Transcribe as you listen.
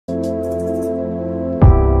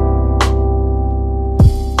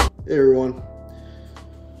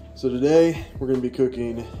So today we're going to be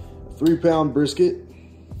cooking a 3-pound brisket.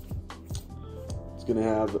 It's going to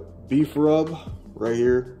have beef rub right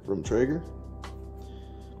here from Traeger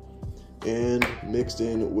and mixed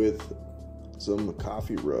in with some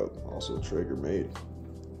coffee rub, also Traeger made.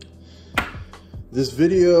 This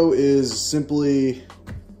video is simply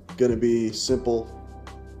going to be simple,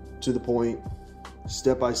 to the point,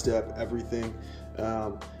 step by step, everything.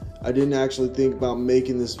 I didn't actually think about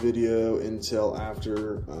making this video until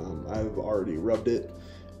after I've already rubbed it,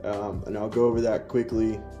 and I'll go over that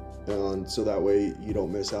quickly so that way you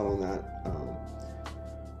don't miss out on that.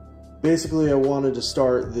 Basically, I wanted to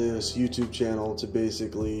start this YouTube channel to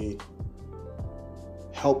basically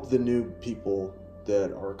help the new people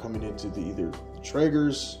that are coming into the either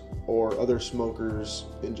Traegers or other smokers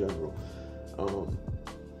in general.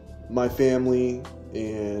 My family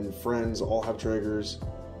and friends all have Traegers,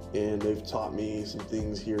 and they've taught me some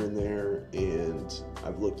things here and there, and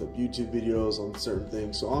I've looked up YouTube videos on certain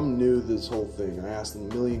things, so I'm new to this whole thing. I ask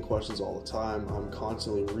them a million questions all the time. I'm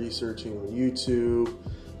constantly researching on YouTube,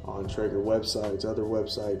 on Traeger websites, other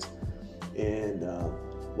websites, and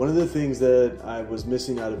one of the things that I was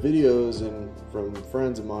missing out of videos and from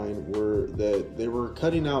friends of mine were that they were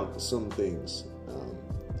cutting out some things.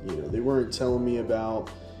 You know, they weren't telling me about,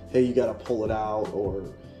 hey, you got to pull it out, or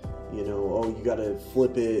you know, oh, you got to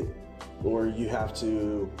flip it, or you have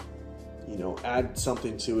to, you know, add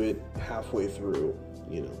something to it halfway through,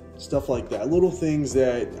 you know, stuff like that. Little things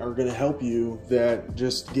that are going to help you that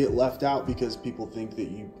just get left out because people think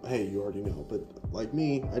that you, hey, you already know. But like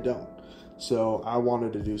me, I don't. So I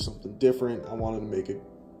wanted to do something different. I wanted to make a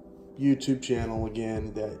YouTube channel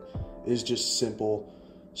again that is just simple,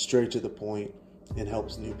 straight to the point, and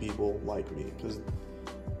helps new people like me, because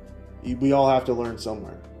we all have to learn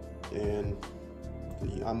somewhere. And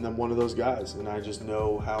I'm one of those guys, and I just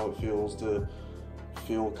know how it feels to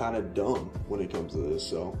feel kind of dumb when it comes to this.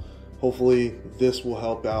 So hopefully this will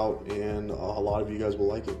help out, and a lot of you guys will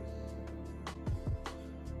like it.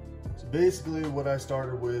 So basically what I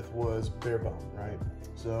started with was bare bone, right?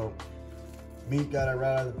 So meat, got it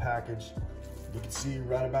right out of the package. You can see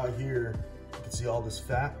right about here, you can see all this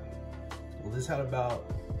fat. Well, this had about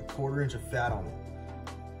a 1/4 inch of fat on it.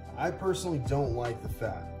 I personally don't like the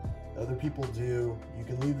fat. Other people do. You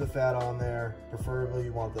can leave the fat on there. Preferably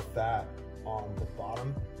you want the fat on the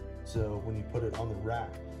bottom, so when you put it on the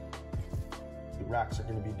racks are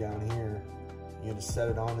going to be down here. You have to set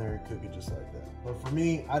it on there and cook it just like that. But for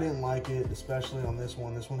me, I didn't like it, especially on this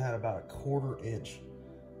one. This one had about a 1/4 inch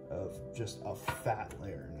of just a fat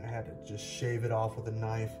layer, and I had to just shave it off with a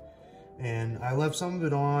knife. And I left some of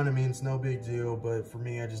it on. I mean, it's no big deal, but for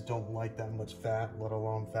me, I just don't like that much fat, let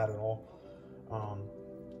alone fat at all.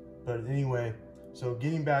 But anyway, so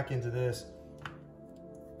getting back into this,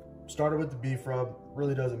 started with the beef rub.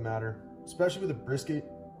 Really doesn't matter, especially with a brisket.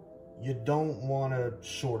 You don't want to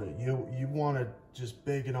short it. You want to just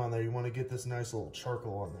bake it on there. You want to get this nice little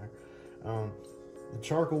charcoal on there. The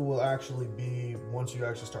charcoal will actually be, once you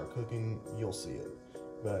actually start cooking, you'll see it.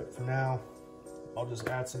 But for now, I'll just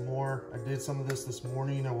add some more. I did some of this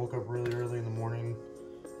morning. I woke up really early in the morning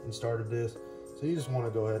and started this. So you just want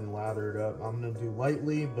to go ahead and lather it up. I'm going to do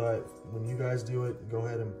lightly, but when you guys do it, go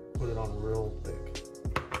ahead and put it on real thick.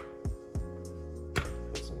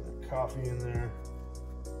 Put some of that coffee in there.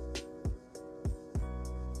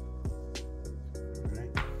 All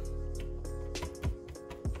right.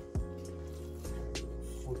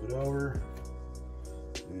 Flip it over.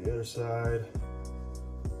 Do the other side.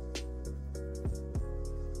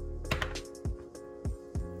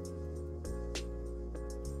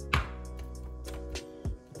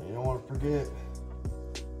 Forget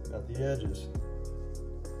about the edges.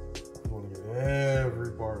 You want to get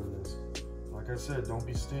every part of this. Like I said, don't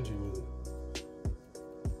be stingy with it.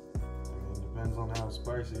 I mean, it depends on how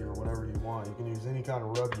spicy or whatever you want. You can use any kind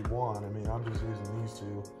of rub you want. I mean, I'm just using these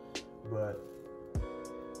two, but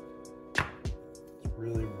it's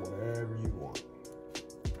really whatever you want.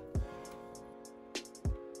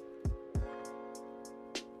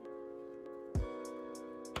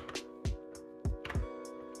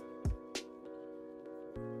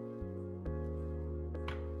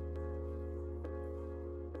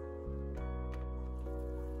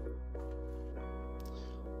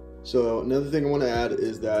 So another thing I want to add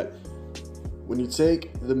is that when you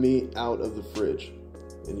take the meat out of the fridge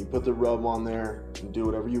and you put the rub on there and do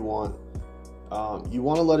whatever you want, you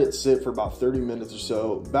want to let it sit for about 30 minutes or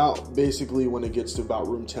so, about basically when it gets to about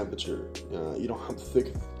room temperature. You don't have to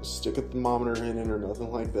stick a thermometer in it or nothing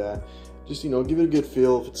like that. Just, you know, give it a good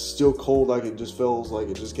feel. If it's still cold, like it just feels like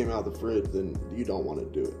it just came out of the fridge, then you don't want to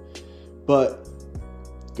do it. But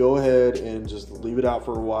go ahead and just leave it out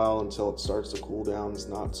for a while until it starts to cool down. It's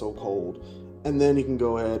not so cold. And then you can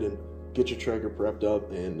go ahead and get your Traeger prepped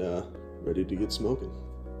up and ready to get smoking.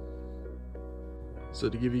 So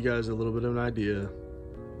to give you guys a little bit of an idea,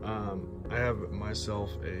 I have myself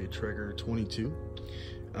a Traeger 22.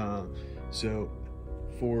 So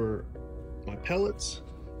for my pellets,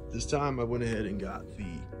 this time I went ahead and got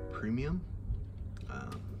the premium.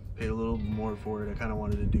 Paid a little more for it. I kind of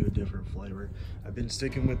wanted to do a different flavor. I've been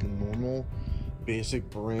sticking with the normal basic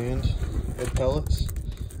brand of pellets,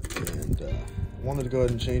 and wanted to go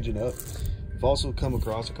ahead and change it up. I've also come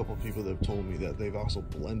across a couple of people that have told me that they've also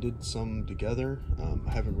blended some together.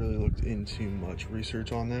 I haven't really looked into much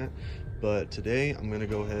research on that, but today I'm going to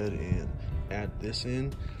go ahead and add this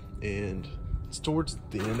in, and it's towards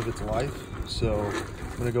the end of its life, so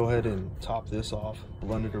I'm going to go ahead and top this off,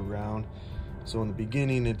 blend it around. So in the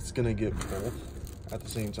beginning it's going to get both at the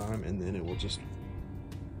same time, and then it will just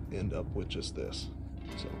end up with just this.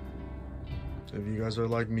 So if you guys are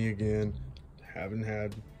like me again, haven't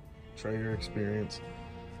had Traeger experience,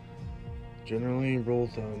 generally rule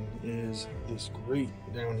of thumb is this grate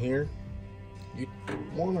down here, you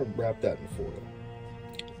want to wrap that in foil.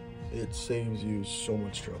 It saves you so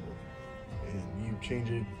much trouble, and you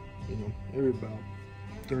change it, you know, every about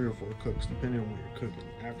 3 or 4 cooks depending on what you're cooking.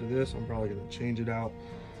 After this I'm probably going to change it out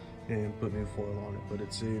and put new foil on it, but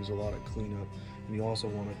it saves a lot of cleanup. And you also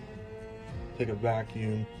want to take a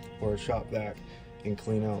vacuum or a shop vac and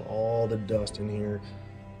clean out all the dust in here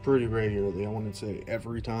pretty regularly. I wouldn't say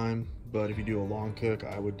every time, but if you do a long cook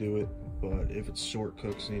I would do it. But if it's short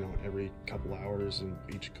cooks, you know, every couple hours and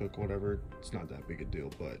each cook, whatever, it's not that big a deal.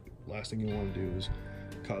 But last thing you want to do is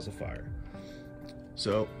cause a fire.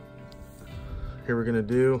 So here we're gonna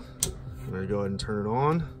do, I'm gonna go ahead and turn it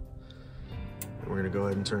on, and we're gonna go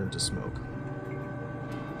ahead and turn it to smoke.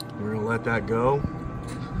 We're gonna let that go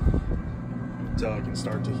until I can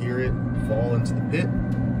start to hear it fall into the pit.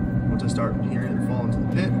 Once I start hearing it fall into the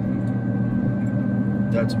pit,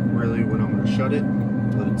 that's really when I'm gonna shut it,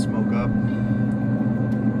 let it smoke up.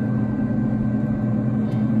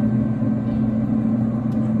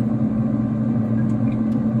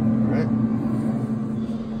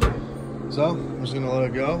 So I'm just gonna let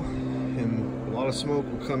it go, and a lot of smoke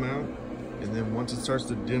will come out, and then once it starts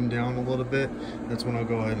to dim down a little bit, that's when I'll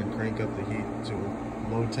go ahead and crank up the heat to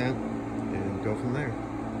low temp and go from there.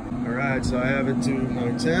 All right, so I have it to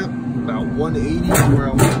my temp, about 180 is where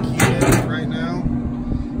I want to keep it right now.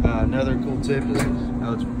 Another cool tip is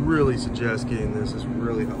I would really suggest getting this. This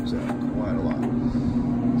really helps out quite a lot.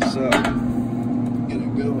 So I'm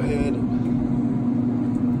gonna go ahead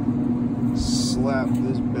and slap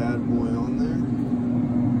this bad boy on there.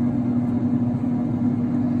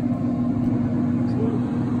 So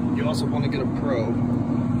you also want to get a probe,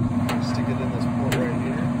 stick it in this port right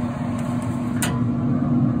here.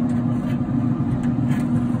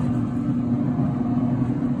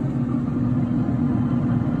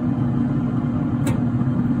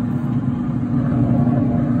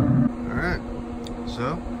 Alright,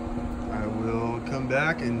 so I will come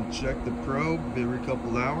back and check the probe every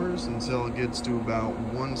couple hours until it gets to about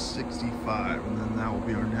 165, and then that will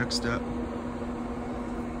be our next step.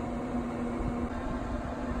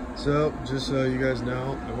 So just so you guys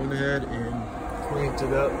know, I went ahead and cranked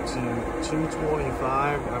it up to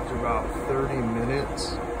 225 after about 30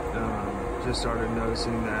 minutes. Just started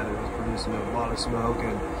noticing that it was producing a lot of smoke,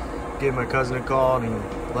 and gave my cousin a call, and he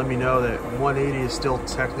let me know that 180 is still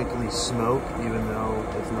technically smoke, even though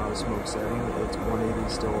it's not a smoke setting. It's 180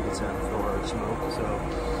 still the temp for smoke. So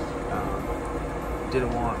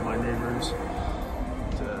didn't want my neighbors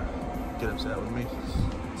to get upset with me.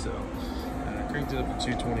 So I cranked it up to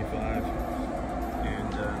 225,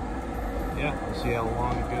 and yeah, we'll see how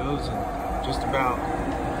long it goes. And just about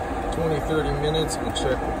 20-30 minutes, we'll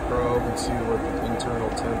check the probe and see what the internal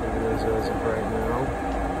temp is as of right now.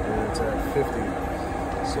 And it's at 50,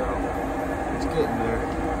 so it's getting there.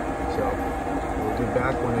 So we'll get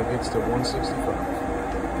back when it gets to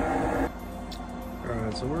 165.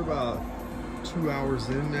 Alright, so we're about 2 hours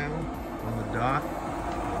in now on the dot,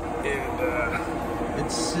 and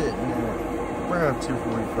it's sitting at around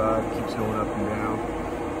 245, keeps going up and down.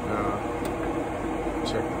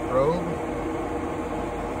 Check the probe.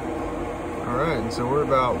 Alright, and so we're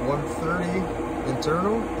about 130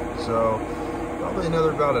 internal, so probably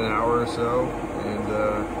another about an hour or so, and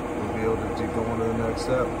we'll be able to go on to the next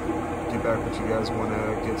step. Get back with you guys when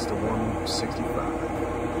it gets to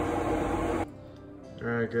 165.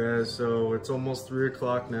 Alright guys, so it's almost 3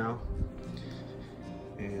 o'clock now,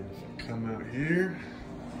 and if I come out here,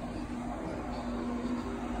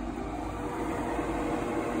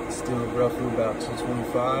 Still roughly about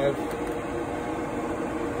 225.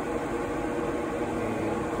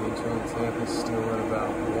 Temp is still at about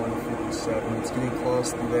 157. It's getting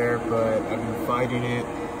close to there, but I've been fighting it.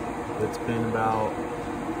 It's been about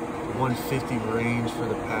 150 range for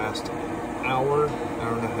the past hour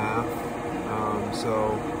and a half.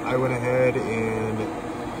 So I went ahead and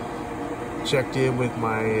checked in with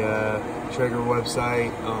my Traeger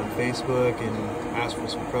website on Facebook and asked for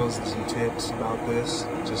some pros and some tips about this.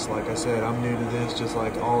 Just like I said, I'm new to this, just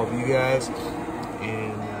like all of you guys,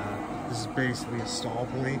 and this is basically a stall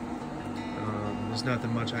point. There's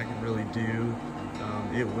nothing much I can really do.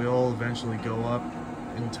 It will eventually go up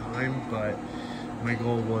in time, but my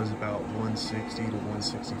goal was about 160 to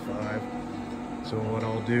 165. So what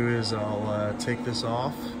I'll do is I'll take this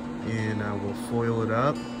off and I will foil it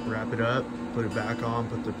up, wrap it up, put it back on,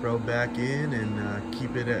 put the probe back in, and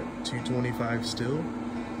keep it at 225 still,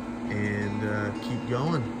 and keep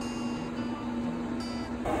going.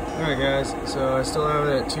 Alright guys, so I still have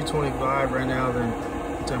it at 225 right now. The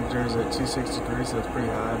temperature is at 26 degrees, so it's pretty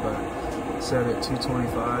high, but set at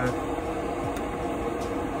 225.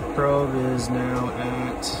 The probe is now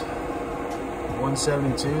at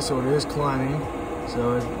 172, so it is climbing,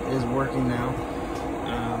 so it is working now.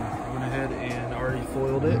 Went ahead and already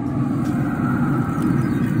foiled it.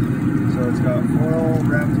 So it's got foil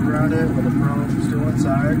wrapped around it with the probe still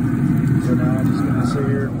inside. So now I'm just gonna sit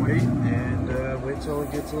here and wait till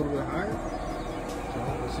it gets a little bit higher. So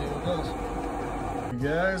we'll see what it does. You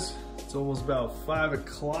guys, it's almost about 5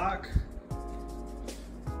 o'clock.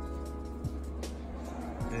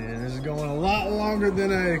 And this is going a lot longer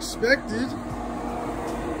than I expected.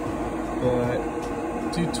 But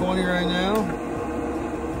 220 right now.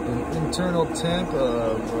 An internal temp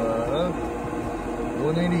of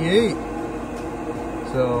 188.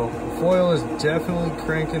 So the foil is definitely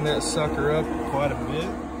cranking that sucker up quite a bit.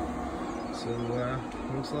 So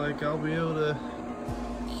looks like I'll be able to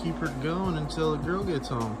keep her going until the girl gets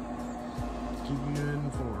home. Keep you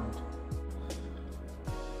informed.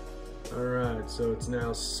 Alright, so it's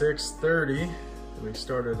now 6:30 and we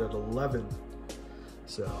started at 11.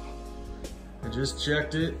 So I just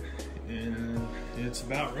checked it and it's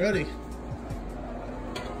about ready.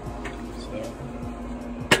 So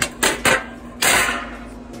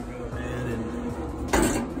I'll go ahead and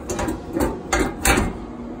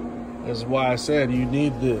this is why I said you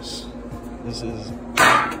need this. This is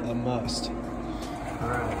a must.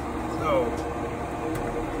 Alright, so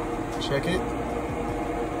check it.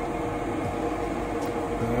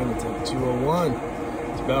 And it's at 201.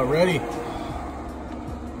 It's about ready.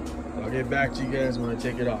 I'll get back to you guys when I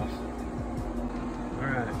take it off.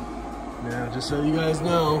 Alright, now just so you guys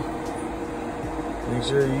know, make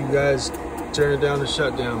sure you guys turn it down to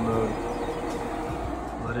shutdown mode.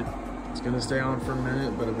 It's going to stay on for a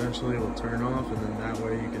minute, but eventually it will turn off, and then that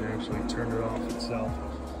way you can actually turn it off itself.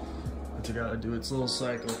 But you got to do its little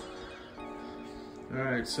cycle.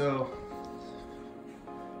 Alright, so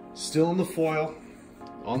still in the foil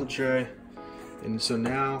on the tray, and so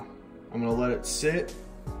now I'm going to let it sit.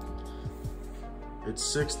 It's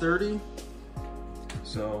 6:30,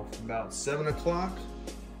 so about 7 o'clock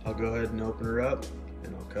I'll go ahead and open her up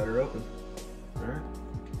and I'll cut her open. Alright.